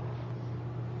permanent.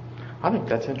 I think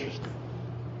that's interesting.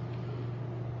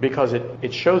 Because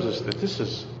it shows us that this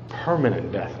is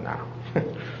permanent death now.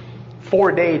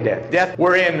 4-day death. Death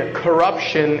wherein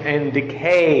corruption and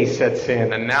decay sets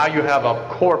in, and now you have a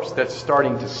corpse that's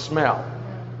starting to smell.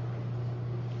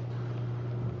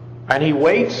 And he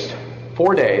waits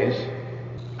 4 days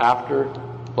after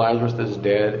Lazarus is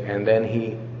dead, and then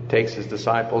he takes his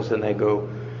disciples and they go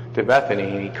to Bethany,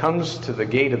 and he comes to the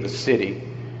gate of the city.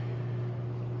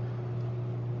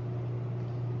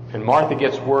 And Martha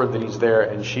gets word that he's there,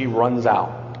 and she runs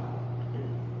out.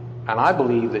 And I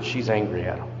believe that she's angry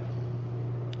at him.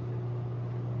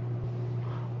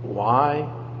 Why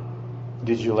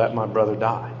did you let my brother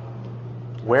die?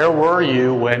 Where were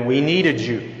you when we needed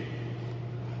you?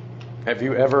 Have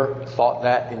you ever thought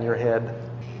that in your head?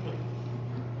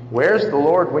 Where's the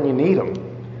Lord when you need him?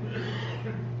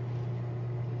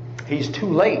 He's too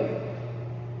late.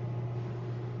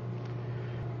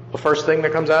 The first thing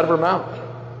that comes out of her mouth,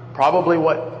 probably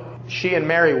what she and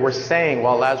Mary were saying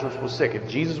while Lazarus was sick. If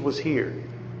Jesus was here,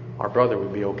 our brother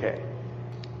would be okay.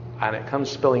 And it comes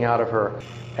spilling out of her.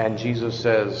 And Jesus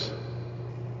says,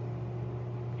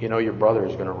 you know, your brother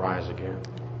is going to rise again.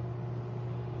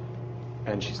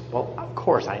 And she said, well, of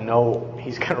course, I know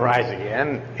he's going to rise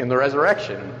again in the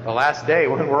resurrection, the last day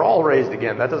when we're all raised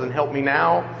again. That doesn't help me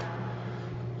now.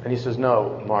 And he says,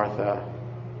 no, Martha,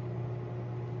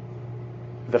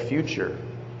 the future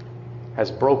has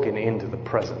broken into the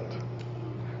present.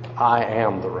 I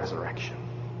am the resurrection.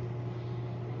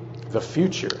 The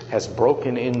future has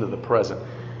broken into the present.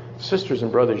 Sisters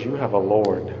and brothers, you have a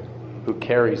Lord who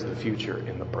carries the future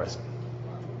in the present.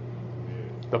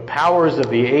 The powers of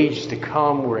the age to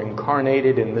come were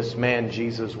incarnated in this man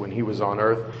Jesus when he was on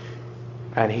earth,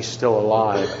 and he's still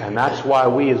alive. And that's why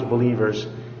we as believers,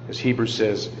 as Hebrews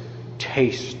says,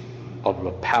 taste of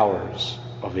the powers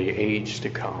of the age to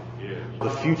come. The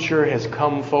future has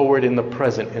come forward in the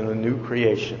present, in the new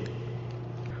creation.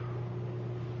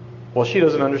 Well, she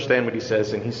doesn't understand what he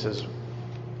says, and he says,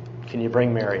 can you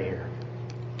bring Mary here?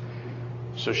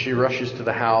 So she rushes to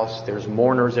the house. There's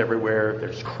mourners everywhere.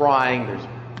 There's crying. There's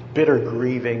bitter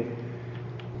grieving.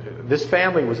 This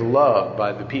family was loved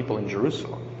by the people in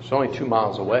Jerusalem. It's only 2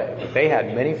 miles away, but they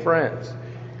had many friends.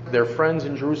 Their friends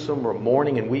in Jerusalem were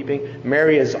mourning and weeping.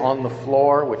 Mary is on the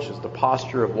floor, which is the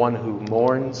posture of one who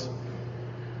mourns.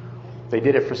 They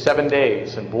did it for 7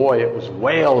 days, and boy, it was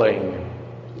wailing,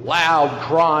 loud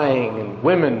crying, and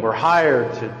women were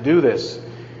hired to do this.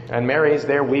 And Mary's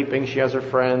there weeping. She has her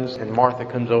friends, and Martha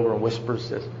comes over and whispers,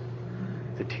 says,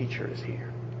 the teacher is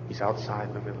here. He's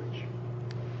outside the village.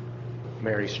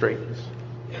 Mary straightens,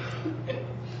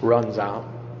 runs out,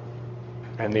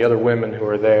 and the other women who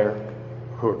are there,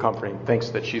 who are comforting, thinks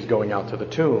that she's going out to the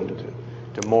tomb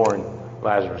to mourn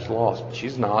Lazarus' loss. But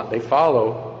she's not. They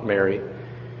follow Mary,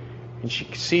 and she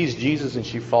sees Jesus and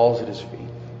she falls at his feet.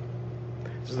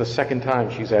 This is the second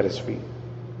time she's at his feet.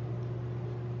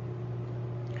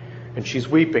 And she's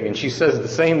weeping, and she says the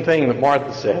same thing that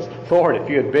Martha says. Lord, if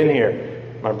you had been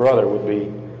here, my brother would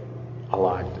be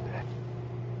alive today.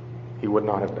 He would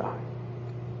not have died.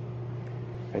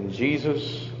 And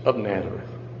Jesus of Nazareth,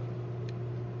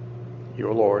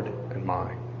 your Lord and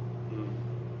mine,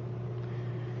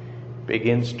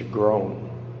 begins to groan.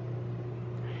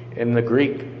 In the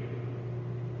Greek,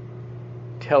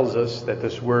 tells us that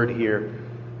this word here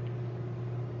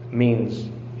means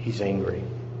he's angry.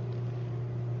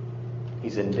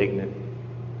 He's indignant.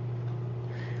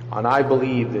 And I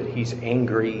believe that he's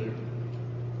angry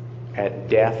at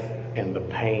death and the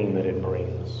pain that it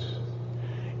brings.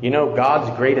 You know,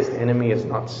 God's greatest enemy is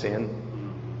not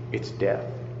sin, it's death.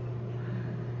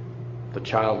 The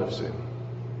child of sin.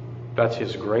 That's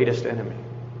his greatest enemy.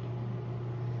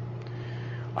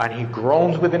 And he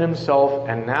groans within himself,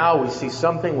 and now we see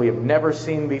something we have never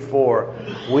seen before.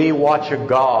 We watch a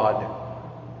God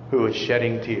who is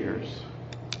shedding tears.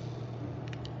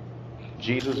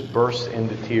 Jesus bursts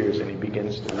into tears and he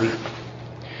begins to weep.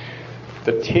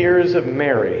 The tears of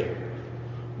Mary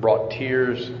brought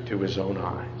tears to his own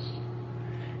eyes.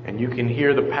 And you can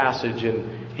hear the passage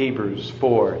in Hebrews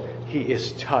 4. He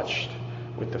is touched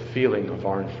with the feeling of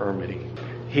our infirmity.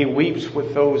 He weeps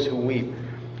with those who weep.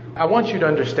 I want you to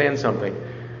understand something.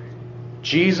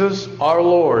 Jesus, our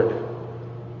Lord,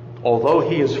 although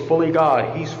he is fully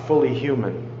God, he's fully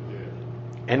human.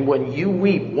 And when you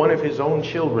weep, one of his own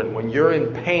children, when you're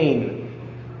in pain,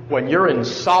 when you're in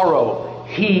sorrow,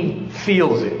 he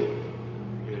feels it.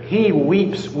 He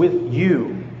weeps with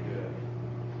you.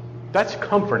 That's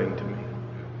comforting to me.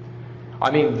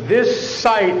 I mean, this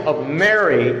sight of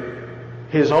Mary,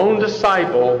 his own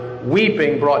disciple,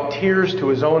 weeping, brought tears to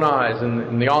his own eyes.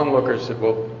 And the onlookers said,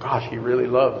 well, gosh, he really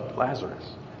loved Lazarus.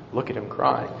 Look at him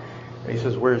crying. And he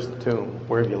says, where's the tomb?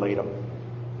 Where have you laid him?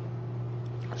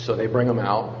 So they bring him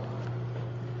out.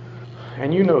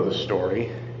 And you know the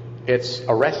story. It's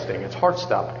arresting. It's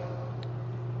heart-stopping.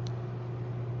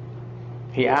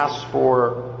 He asks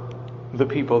for the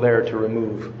people there to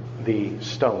remove the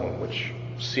stone which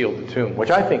sealed the tomb,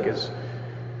 which I think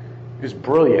is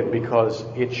brilliant, because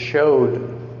it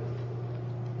showed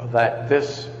that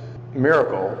this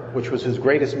miracle, which was his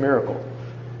greatest miracle,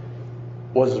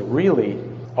 was really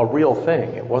a real thing.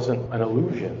 It wasn't an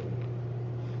illusion.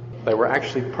 They were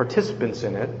actually participants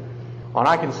in it. And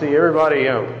I can see everybody,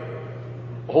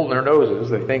 holding their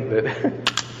noses. They think that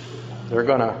they're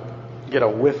going to get a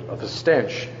whiff of the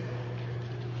stench.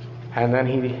 And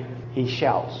then he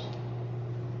shouts.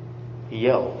 He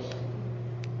yells.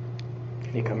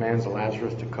 And he commands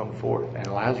Lazarus to come forth. And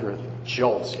Lazarus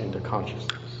jolts into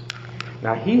consciousness.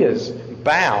 Now he is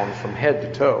bound from head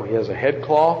to toe. He has a head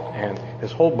cloth and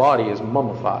his whole body is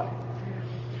mummified.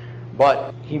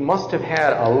 But he must have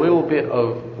had a little bit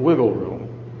of wiggle room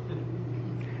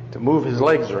to move his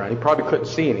legs around. He probably couldn't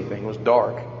see anything. It was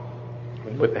dark.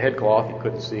 And with the head cloth, he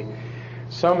couldn't see.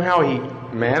 Somehow he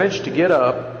managed to get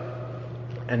up,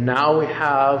 and now we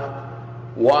have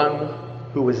one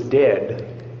who was dead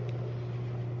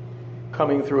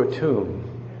coming through a tomb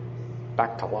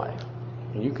back to life.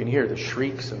 And you can hear the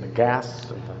shrieks and the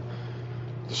gasps and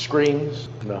the screams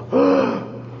and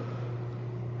the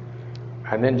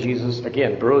and then Jesus,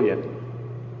 again, brilliant,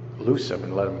 loose him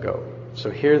and let him go. So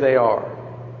here they are,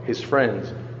 his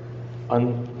friends,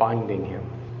 unbinding him.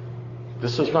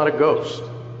 This is not a ghost.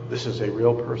 This is a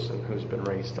real person who's been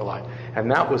raised to life. And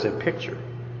that was a picture,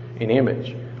 an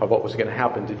image of what was going to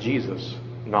happen to Jesus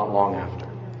not long after.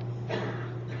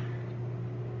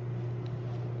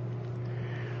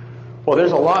 Well,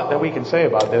 there's a lot that we can say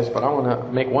about this, but I want to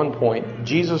make one point.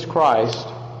 Jesus Christ,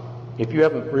 if you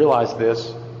haven't realized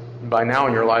this, by now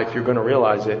in your life you're going to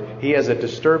realize it. He has a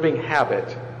disturbing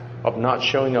habit of not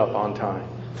showing up on time.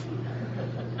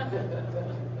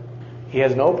 He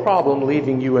has no problem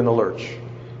leaving you in the lurch.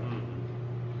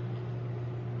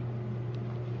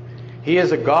 He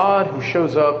is a God who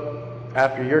shows up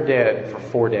after you're dead for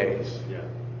 4 days.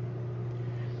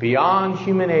 Beyond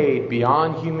human aid,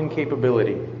 beyond human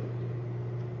capability.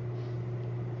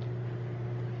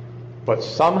 But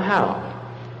somehow,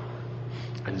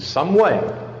 in some way,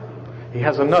 he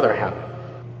has another habit,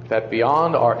 that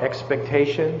beyond our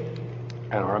expectation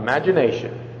and our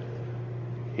imagination,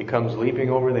 he comes leaping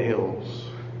over the hills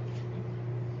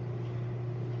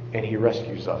and he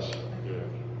rescues us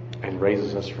and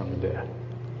raises us from the dead.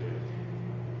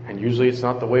 And usually it's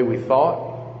not the way we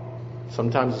thought.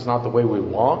 Sometimes it's not the way we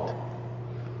want,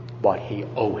 but he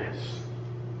always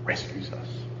rescues us.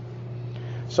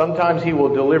 Sometimes he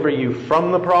will deliver you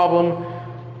from the problem.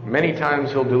 Many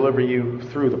times he'll deliver you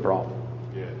through the problem.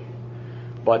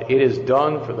 but it is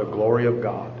done for the glory of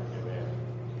God.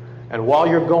 And while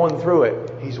you're going through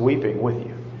it, He's weeping with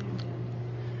you.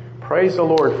 Praise the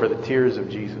Lord for the tears of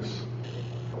Jesus.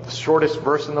 The shortest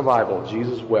verse in the Bible,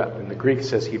 Jesus wept. And the Greek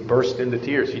says He burst into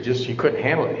tears. He couldn't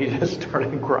handle it. He just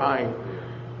started crying.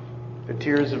 The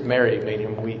tears of Mary made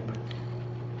Him weep.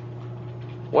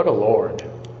 What a Lord.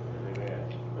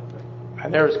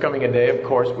 And there is coming a day, of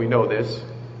course, we know this,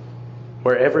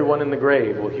 where everyone in the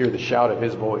grave will hear the shout of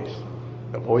His voice,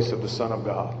 the voice of the Son of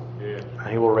God. And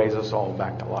He will raise us all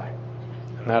back to life.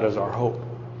 And that is our hope.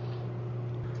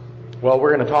 Well,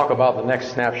 we're going to talk about the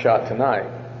next snapshot tonight,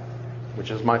 which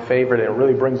is my favorite, and it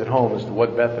really brings it home as to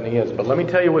what Bethany is. But let me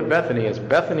tell you what Bethany is.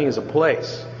 Bethany is a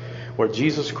place where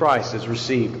Jesus Christ is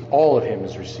received. All of Him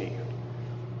is received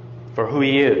for who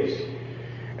He is.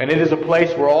 And it is a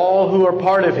place where all who are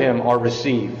part of Him are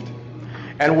received.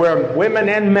 And where women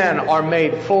and men are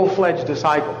made full-fledged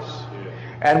disciples.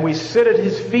 And we sit at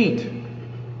His feet.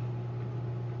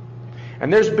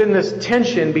 And there's been this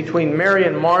tension between Mary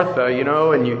and Martha,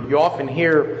 and you often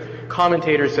hear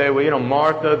commentators say, well,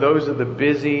 Martha, those are the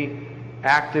busy,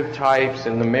 active types,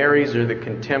 and the Marys are the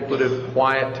contemplative,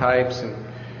 quiet types.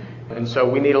 And so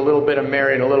we need a little bit of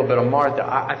Mary and a little bit of Martha.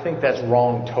 I think that's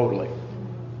wrong totally.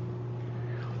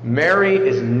 Mary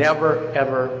is never,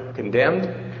 ever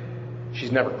condemned.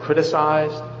 She's never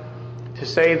criticized. To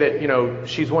say that,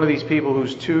 she's one of these people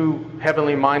who's too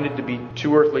heavenly minded to be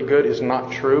too earthly good is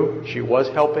not true. She was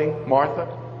helping Martha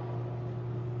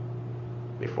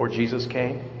before Jesus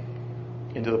came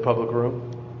into the public room.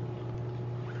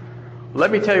 Let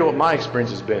me tell you what my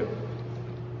experience has been.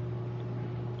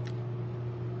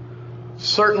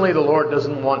 Certainly the Lord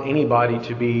doesn't want anybody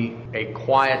to be a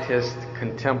quietist,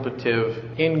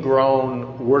 contemplative,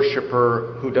 ingrown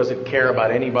worshiper who doesn't care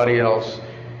about anybody else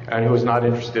and who is not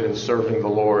interested in serving the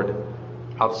Lord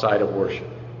outside of worship.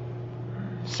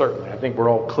 Certainly, I think we're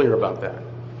all clear about that.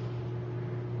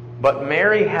 But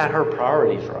Mary had her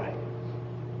priorities right.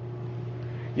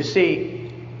 You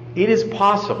see, it is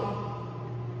possible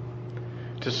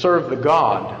to serve the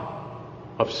God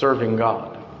of serving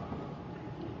God.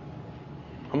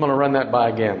 I'm going to run that by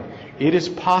again. It is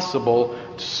possible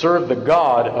to serve the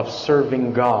God of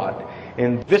serving God.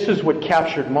 And this is what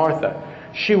captured Martha.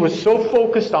 She was so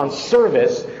focused on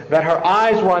service that her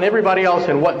eyes were on everybody else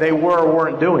and what they were or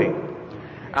weren't doing.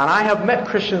 And I have met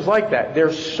Christians like that.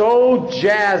 They're so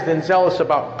jazzed and zealous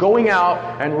about going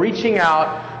out and reaching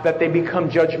out that they become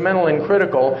judgmental and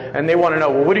critical, and they want to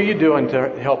know, well, what are you doing to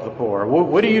help the poor?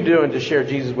 What are you doing to share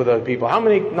Jesus with other people? How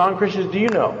many non-Christians do you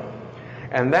know?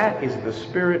 And that is the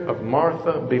spirit of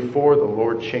Martha before the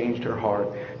Lord changed her heart.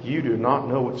 You do not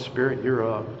know what spirit you're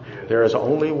of. There is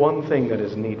only one thing that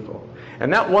is needful.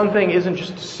 And that one thing isn't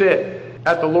just to sit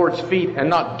at the Lord's feet and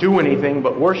not do anything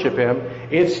but worship Him.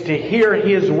 It's to hear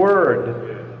His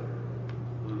word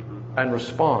and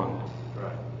respond.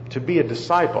 To be a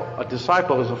disciple. A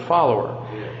disciple is a follower.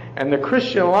 And the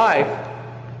Christian life,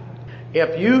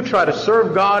 if you try to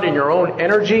serve God in your own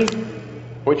energy,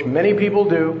 which many people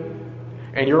do,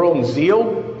 and your own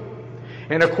zeal,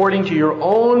 and according to your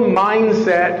own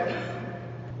mindset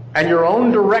and your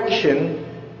own direction,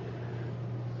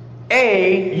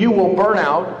 A, you will burn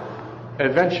out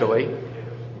eventually.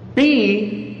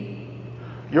 B,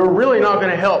 you're really not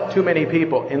going to help too many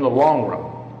people in the long run.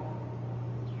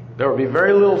 There will be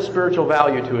very little spiritual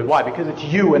value to it. Why? Because it's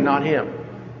you and not Him.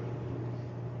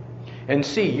 And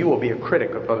C, you will be a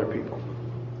critic of other people.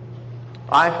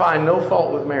 I find no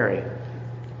fault with Mary.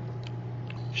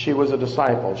 She was a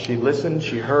disciple. She listened,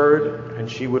 she heard,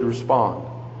 and she would respond.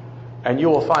 And you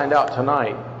will find out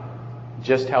tonight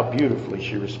just how beautifully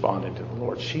she responded to the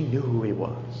Lord. She knew who He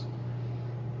was.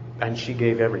 And she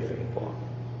gave everything for Him.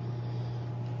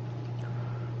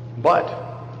 But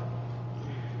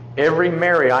every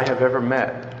Mary I have ever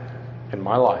met in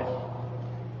my life,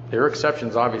 there are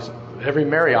exceptions obviously, every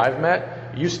Mary I've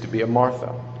met used to be a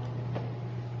Martha.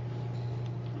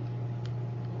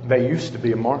 They used to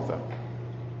be a Martha.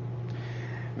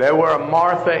 They were a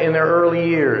Martha in their early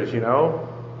years,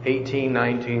 18,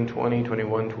 19, 20,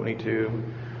 21, 22.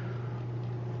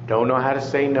 Don't know how to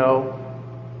say no.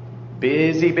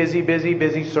 Busy,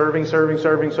 serving.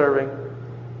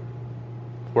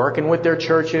 Working with their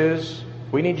churches.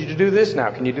 We need you to do this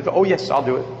now. Can you do that? Oh, yes, I'll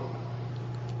do it.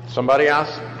 Somebody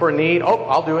asks for a need. Oh,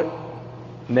 I'll do it.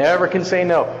 Never can say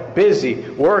no. Busy,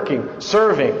 working,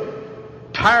 serving,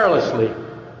 tirelessly,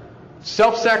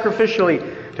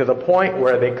 self-sacrificially, to the point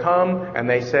where they come and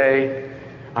they say,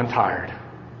 I'm tired.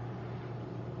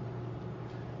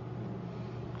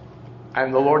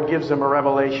 And the Lord gives them a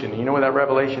revelation. You know what that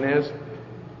revelation is?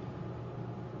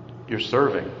 You're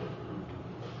serving.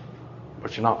 But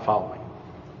but you're not following.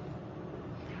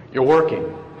 You're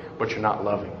working, but you're not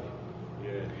loving.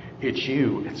 It's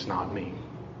you, it's not me.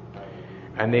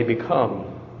 And they become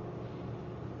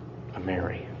a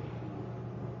Mary.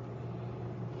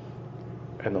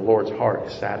 And the Lord's heart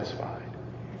is satisfied.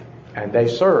 And they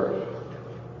serve,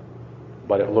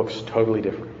 but it looks totally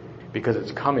different because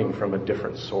it's coming from a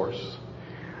different source.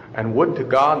 And would to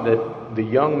God that the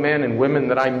young men and women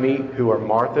that I meet who are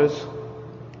Marthas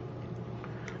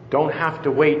don't have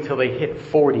to wait till they hit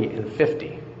 40 and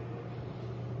 50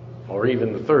 or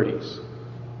even the 30s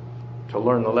to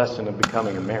learn the lesson of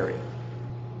becoming a Mary.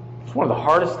 It's one of the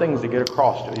hardest things to get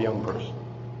across to a young person.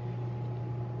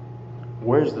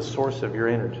 Where's the source of your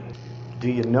energy?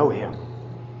 Do you know Him?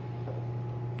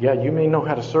 Yeah, you may know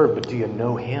how to serve, but do you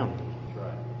know Him?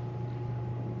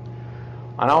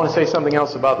 And I want to say something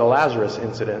else about the Lazarus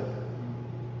incident.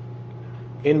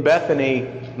 In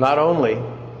Bethany, not only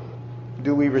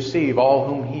do we receive all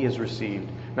whom He has received,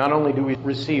 not only do we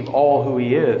receive all who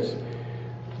He is,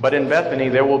 but in Bethany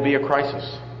there will be a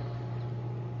crisis.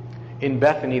 In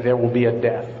Bethany there will be a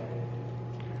death.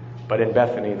 But in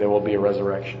Bethany there will be a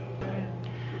resurrection.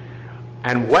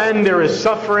 And when there is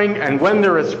suffering and when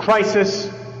there is crisis,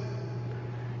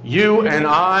 you and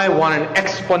I want an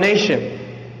explanation.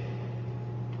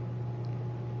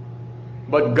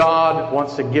 But God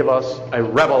wants to give us a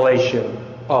revelation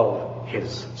of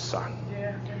His Son.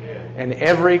 And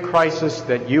every crisis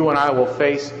that you and I will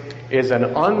face is an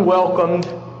unwelcomed,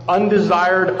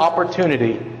 undesired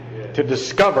opportunity to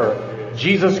discover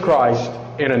Jesus Christ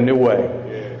in a new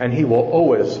way. And He will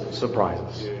always surprise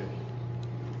us.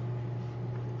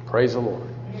 Praise the Lord.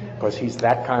 Because He's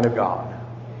that kind of God.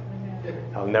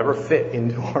 He'll never fit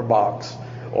into our box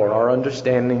or our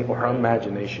understanding or our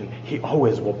imagination. He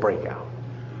always will break out.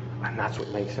 And that's what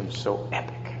makes Him so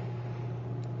epic.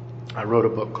 I wrote a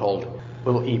book called,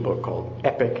 little ebook called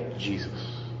Epic Jesus.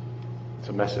 It's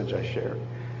a message I shared.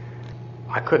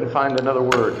 I couldn't find another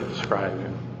word to describe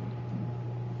Him.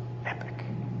 Epic.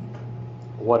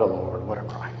 What a Lord, what a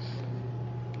Christ.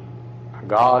 A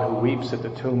God who weeps at the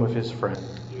tomb of His friend.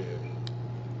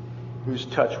 Who's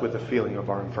touched with the feeling of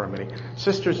our infirmity.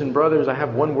 Sisters and brothers, I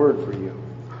have one word for you.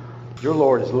 Your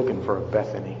Lord is looking for a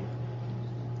Bethany.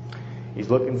 He's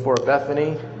looking for a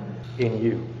Bethany in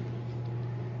you.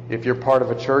 If you're part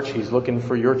of a church, He's looking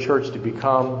for your church to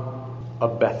become a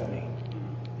Bethany.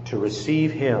 To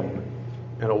receive Him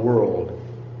in a world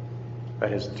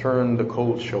that has turned the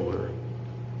cold shoulder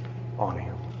on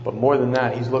Him. But more than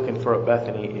that, He's looking for a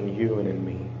Bethany in you and in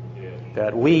me.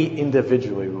 That we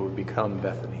individually will become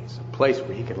Bethanies. A place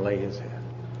where He can lay His head.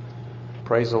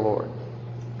 Praise the Lord.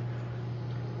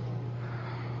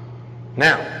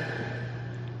 Now,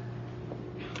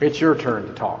 it's your turn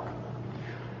to talk.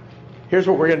 Here's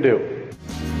what we're going to do.